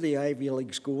 most of the Ivy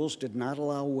League schools did not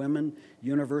allow women.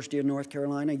 University of North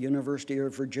Carolina, University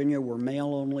of Virginia were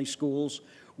male-only schools.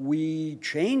 We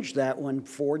changed that when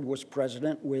Ford was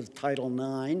president with Title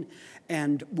IX,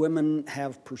 and women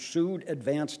have pursued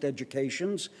advanced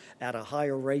educations at a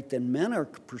higher rate than men are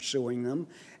pursuing them.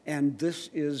 And this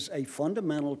is a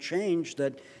fundamental change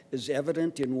that is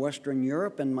evident in Western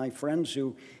Europe, and my friends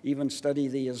who even study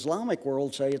the Islamic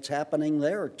world say it's happening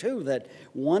there too, that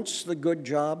once the good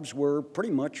jobs were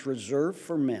pretty much reserved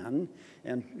for men,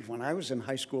 and when I was in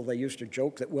high school, they used to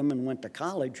joke that women went to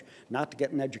college not to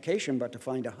get an education, but to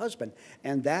find a husband.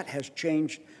 And that has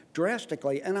changed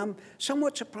drastically. And I'm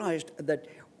somewhat surprised that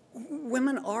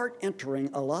women are entering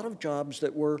a lot of jobs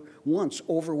that were once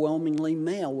overwhelmingly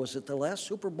male. Was it the last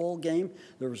Super Bowl game?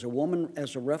 There was a woman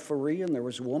as a referee, and there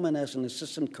was a woman as an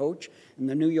assistant coach. And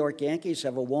the New York Yankees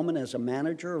have a woman as a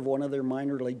manager of one of their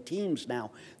minor league teams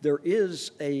now. There is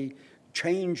a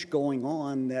change going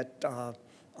on that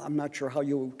I'm not sure how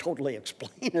you totally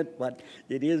explain it, but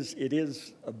it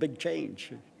is a big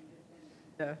change.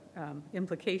 The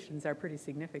implications are pretty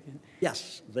significant.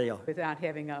 Yes, they are. Without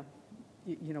having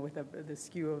with the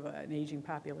skew of an aging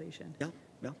population. Yeah,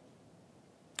 yeah.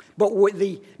 But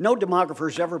no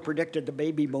demographers ever predicted the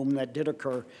baby boom that did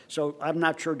occur, so I'm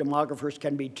not sure demographers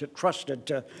can be trusted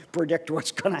to predict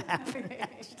what's going to happen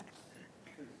next.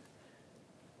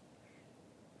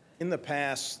 In the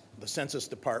past, the Census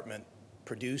Department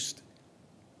produced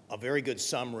a very good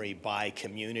summary by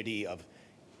community of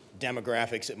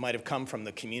demographics. It might have come from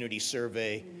the community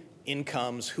survey,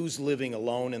 incomes, who's living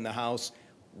alone in the house.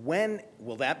 When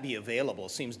will that be available?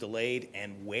 It seems delayed,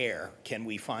 and where can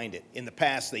we find it? In the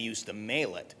past, they used to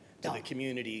mail it to the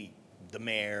community, the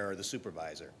mayor, or the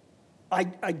supervisor.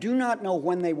 I do not know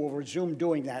when they will resume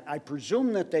doing that. I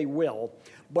presume that they will,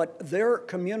 but their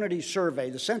community survey,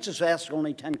 the census asks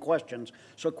only 10 questions,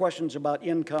 so questions about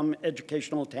income,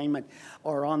 educational attainment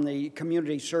are on the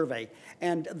community survey.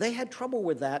 And they had trouble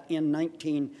with that in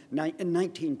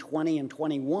 1920 and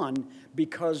 21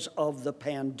 because of the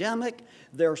pandemic.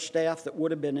 Their staff that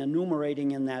would have been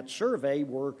enumerating in that survey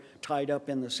were tied up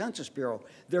in the Census Bureau.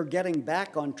 They're getting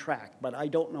back on track, but I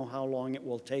don't know how long it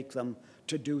will take them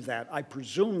to do that. I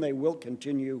presume they will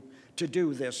continue to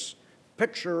do this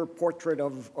portrait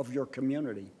of your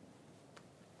community.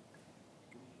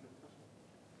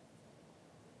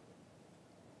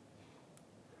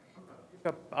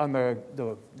 Up on the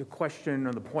question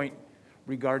or the point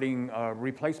regarding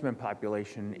replacement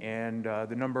population and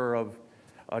the number of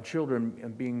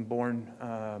children being born,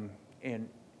 and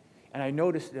I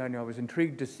noticed, and I was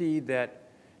intrigued to see that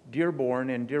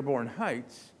Dearborn and Dearborn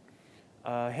Heights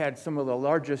had some of the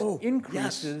largest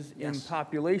increases in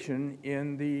population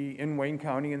in Wayne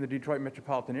County, in the Detroit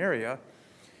metropolitan area,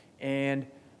 and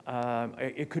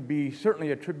it could be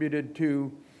certainly attributed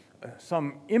to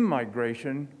some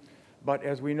immigration, but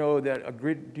as we know that a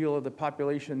great deal of the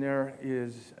population there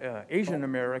is Asian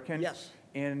American. Yes.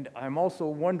 And I'm also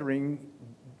wondering,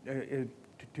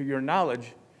 to your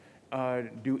knowledge,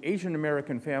 do Asian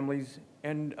American families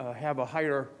have a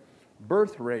higher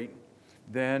birth rate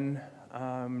than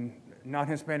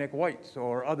non-Hispanic whites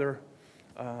or other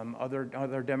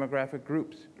demographic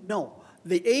groups? No.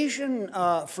 The Asian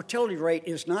fertility rate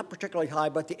is not particularly high,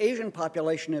 but the Asian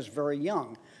population is very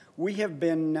young. We have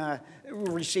been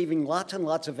receiving lots and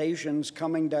lots of Asians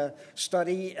coming to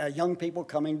study, young people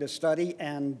coming to study,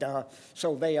 and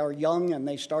so they are young and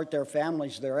they start their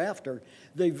families thereafter.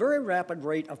 The very rapid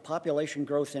rate of population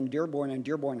growth in Dearborn and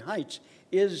Dearborn Heights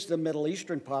is the Middle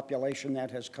Eastern population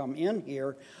that has come in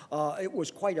here. It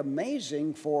was quite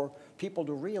amazing for people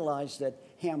to realize that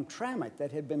Hamtramck,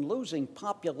 that had been losing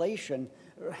population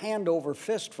hand over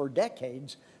fist for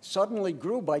decades, suddenly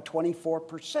grew by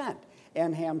 24%.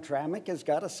 And Hamtramck has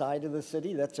got a side of the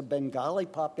city that's a Bengali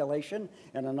population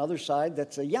and another side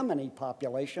that's a Yemeni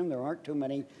population. There aren't too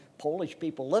many Polish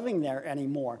people living there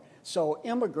anymore. So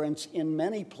immigrants in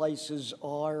many places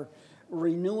are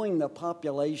renewing the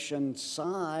population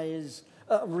size,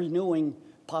 renewing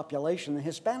population. The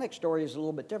Hispanic story is a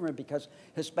little bit different because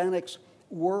Hispanics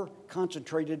were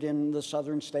concentrated in the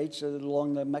southern states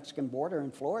along the Mexican border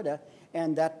in Florida,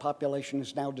 and that population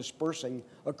is now dispersing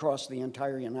across the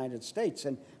entire United States.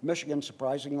 And Michigan,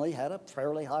 surprisingly, had a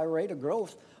fairly high rate of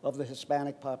growth of the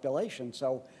Hispanic population.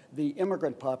 So the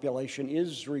immigrant population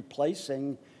is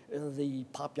replacing the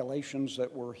populations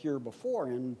that were here before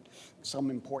in some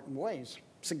important ways,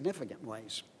 significant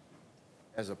ways.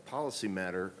 As a policy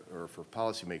matter, or for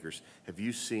policymakers, have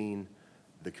you seen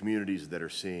the communities that are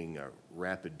seeing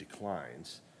rapid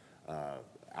declines,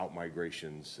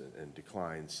 out-migrations and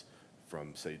declines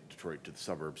from, say, Detroit to the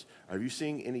suburbs, have you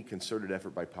seen any concerted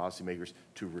effort by policymakers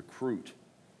to recruit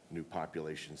new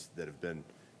populations that have been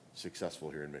successful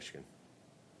here in Michigan?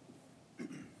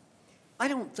 I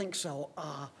don't think so.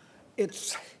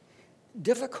 It's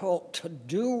difficult to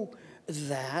do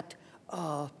that.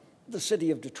 The city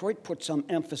of Detroit put some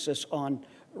emphasis on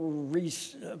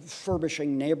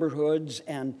refurbishing neighborhoods,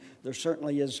 and there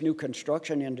certainly is new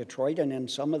construction in Detroit and in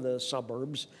some of the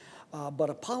suburbs. But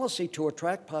a policy to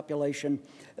attract population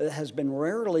has been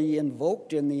rarely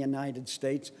invoked in the United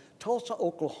States. Tulsa,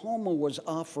 Oklahoma was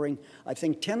offering, I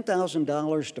think,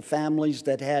 $10,000 to families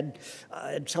that had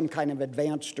some kind of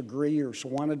advanced degree or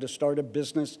wanted to start a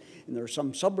business. And there are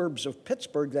some suburbs of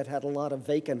Pittsburgh that had a lot of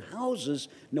vacant houses,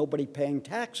 nobody paying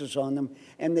taxes on them.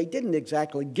 And they didn't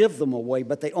exactly give them away,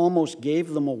 but they almost gave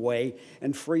them away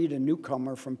and freed a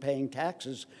newcomer from paying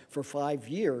taxes for 5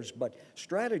 years. But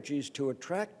strategies to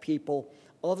attract people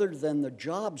other than the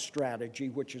job strategy,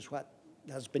 which is what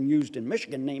has been used in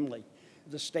Michigan, namely,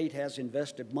 the state has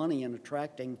invested money in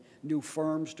attracting new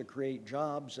firms to create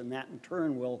jobs, and that in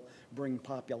turn will bring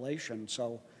population.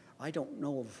 So I don't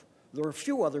know of, there are a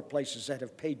few other places that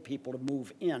have paid people to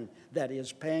move in, that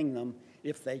is, paying them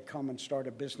if they come and start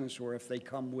a business or if they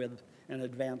come with an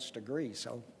advanced degree.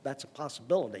 So that's a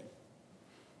possibility.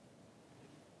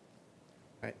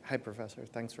 Hi, Professor.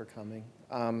 Thanks for coming.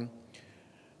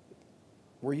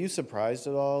 Were you surprised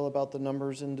at all about the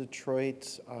numbers in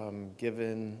Detroit,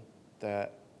 given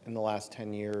that in the last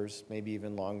 10 years, maybe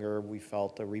even longer, we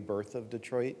felt a rebirth of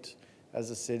Detroit as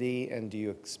a city? And do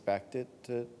you expect it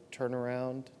to turn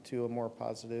around to a more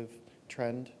positive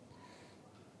trend?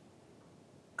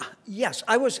 Yes,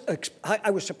 I was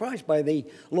surprised by the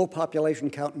low population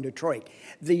count in Detroit.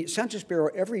 The Census Bureau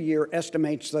every year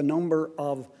estimates the number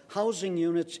of housing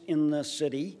units in the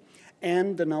city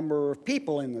and the number of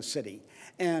people in the city.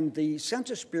 And the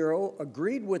Census Bureau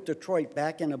agreed with Detroit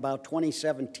back in about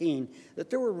 2017 that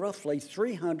there were roughly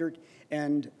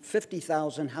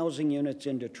 350,000 housing units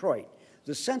in Detroit.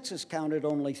 The census counted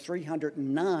only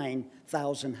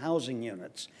 309,000 housing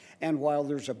units. And while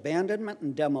there's abandonment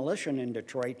and demolition in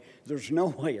Detroit, there's no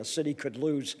way a city could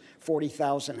lose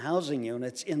 40,000 housing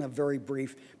units in a very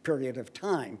brief period of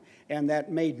time. And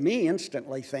that made me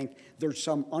instantly think there's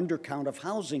some undercount of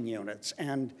housing units,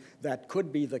 and that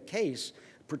could be the case,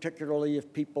 particularly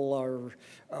if people are,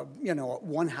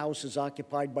 one house is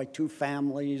occupied by 2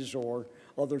 families or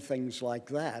other things like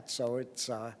that. So it's,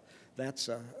 that's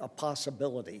a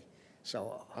possibility.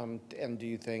 So, and do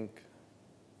you think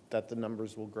that the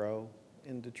numbers will grow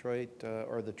in Detroit,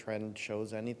 or the trend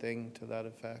shows anything to that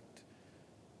effect?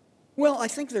 Well, I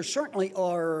think there certainly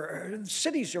are.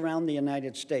 Cities around the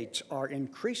United States are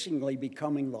increasingly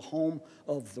becoming the home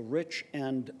of the rich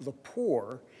and the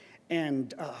poor.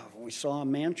 And we saw a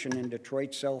mansion in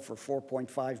Detroit sell for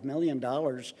 $4.5 million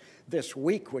this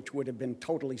week, which would have been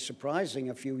totally surprising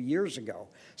a few years ago.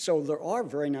 So there are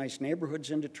very nice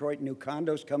neighborhoods in Detroit, new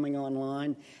condos coming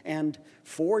online. And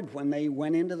Ford, when they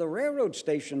went into the railroad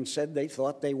station, said they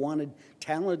thought they wanted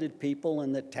talented people,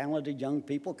 and that talented young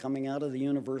people coming out of the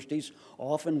universities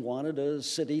often wanted a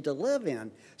city to live in.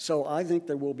 So I think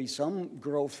there will be some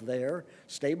growth there.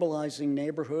 Stabilizing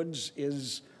neighborhoods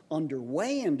is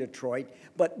underway in Detroit,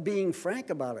 but being frank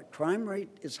about it, crime rate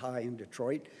is high in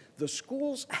Detroit. The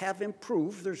schools have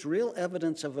improved. There's real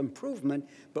evidence of improvement,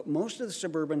 but most of the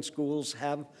suburban schools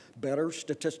have better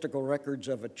statistical records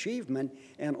of achievement,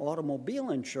 and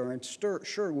automobile insurance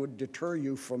sure would deter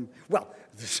you from, well,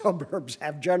 the suburbs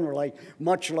have generally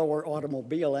much lower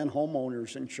automobile and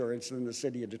homeowners insurance than the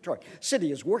city of Detroit.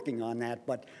 City is working on that,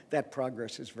 but that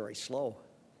progress is very slow.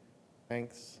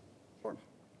 Thanks. Sure.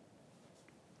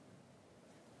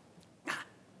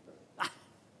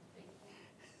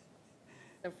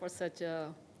 For such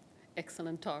a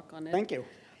excellent talk on it. Thank you.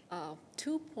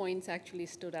 2 points actually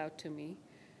stood out to me.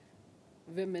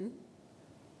 Women,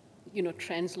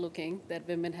 trends looking, that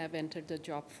women have entered the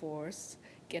job force,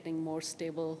 getting more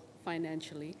stable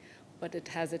financially, but it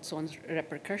has its own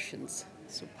repercussions.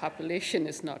 So population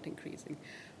is not increasing.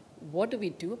 What do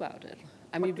we do about it?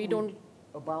 I mean, we don't.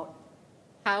 About?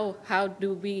 How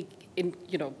do we,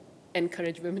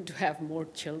 encourage women to have more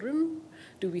children?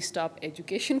 Do we stop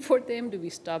education for them? Do we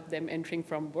stop them entering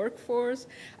from workforce?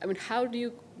 I mean,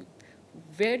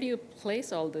 where do you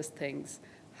place all these things?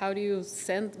 How do you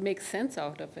make sense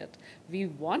out of it? We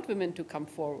want women to come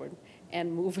forward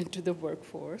and move into the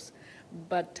workforce,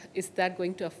 but is that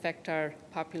going to affect our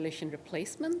population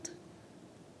replacement?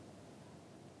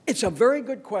 It's a very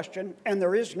good question, and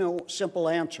there is no simple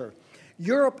answer.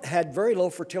 Europe had very low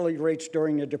fertility rates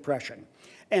during the Depression.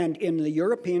 And in the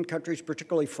European countries,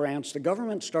 particularly France, the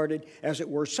government started, as it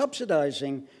were,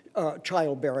 subsidizing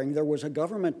childbearing. There was a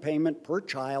government payment per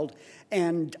child,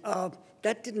 and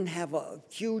that didn't have a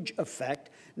huge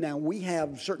effect. Now, we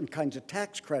have certain kinds of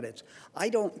tax credits. I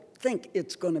don't think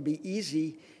it's going to be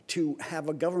easy to have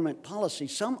a government policy.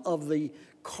 Some of the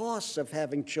costs of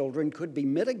having children could be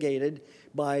mitigated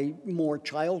by more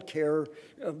child care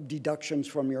deductions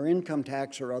from your income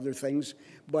tax or other things,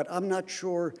 but I'm not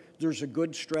sure there's a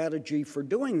good strategy for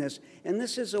doing this. And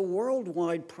this is a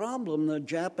worldwide problem. The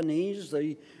Japanese,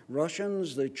 the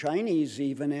Russians, the Chinese,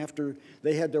 even after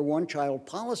they had their one-child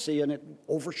policy, and it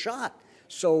overshot.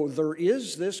 So there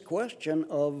is this question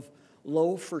of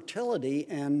low fertility,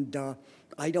 and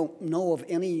I don't know of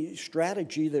any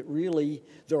strategy that really,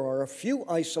 there are a few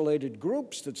isolated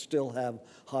groups that still have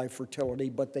high fertility,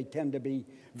 but they tend to be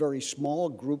very small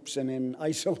groups and in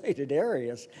isolated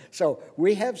areas. So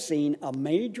we have seen a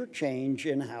major change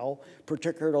in how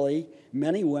particularly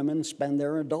many women spend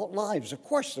their adult lives. Of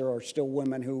course, there are still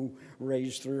women who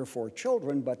raise 3 or 4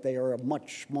 children, but they are a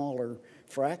much smaller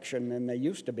fraction than they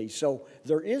used to be. So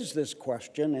there is this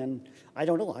question, and I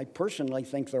don't know, I personally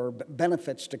think there are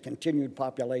benefits to continued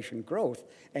population growth,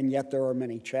 and yet there are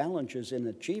many challenges in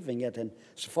achieving it. And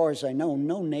as far as I know,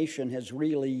 no nation has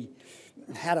really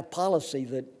had a policy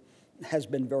that has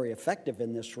been very effective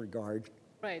in this regard.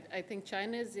 Right. I think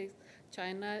China is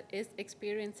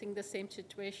experiencing the same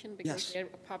situation because Yes. their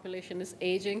population is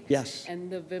aging. Yes.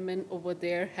 And the women over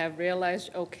there have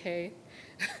realized, okay,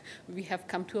 we have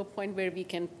come to a point where we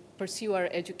can pursue our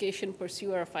education,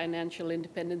 pursue our financial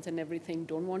independence and everything,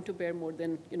 don't want to bear more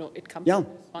than, it comes Yeah. with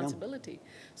responsibility.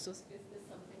 So is this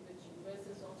something that U.S.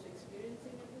 is also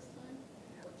experiencing at this time?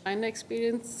 What China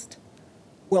experienced?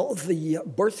 Well, the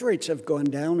birth rates have gone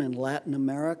down in Latin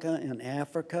America and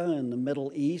Africa and the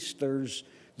Middle East. There's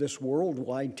this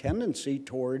worldwide tendency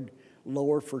toward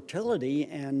lower fertility,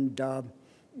 and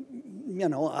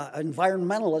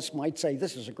environmentalists might say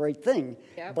this is a great thing,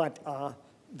 Yep. but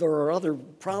there are other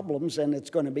problems, and it's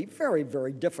going to be very,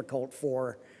 very difficult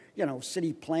for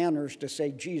city planners to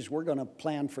say, geez, we're going to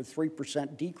plan for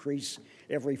 3% decrease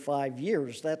every 5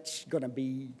 years. That's going to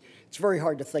be, it's very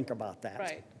hard to think about that.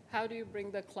 Right. How do you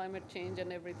bring the climate change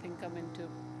and everything come into?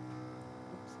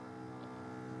 Oops.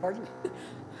 Pardon?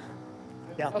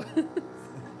 Yeah.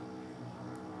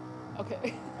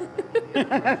 Okay.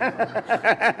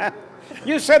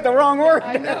 You said the wrong word.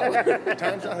 I know.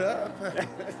 Time's not up.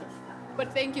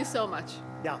 But thank you so much.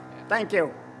 Yeah, thank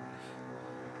you.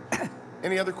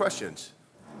 Any other questions?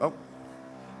 Oh,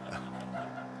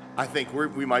 I think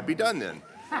we might be done then.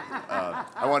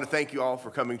 I want to thank you all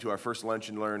for coming to our first Lunch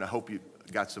and Learn. I hope you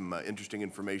got some interesting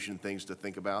information, things to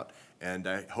think about, and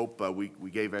I hope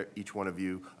we gave each one of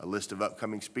you a list of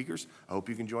upcoming speakers. I hope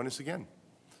you can join us again.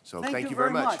 So thank you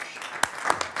very much.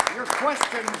 Your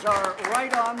questions are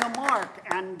right on the mark,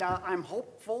 and I'm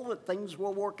hopeful that things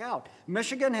will work out.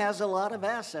 Michigan has a lot of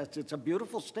assets. It's a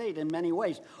beautiful state in many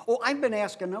ways. Oh, I've been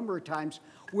asked a number of times,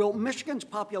 will Michigan's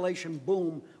population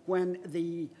boom when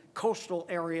the coastal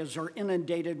areas are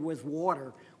inundated with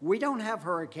water? We don't have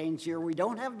hurricanes here. We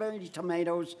don't have many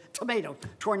tornadoes.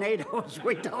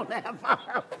 We don't have,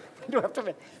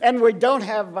 and we don't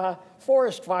have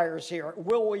forest fires here.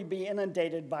 Will we be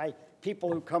inundated by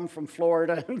people who come from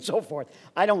Florida and so forth.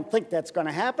 I don't think that's going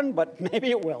to happen, but maybe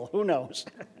it will. Who knows?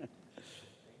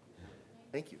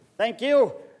 Thank you. Thank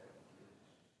you.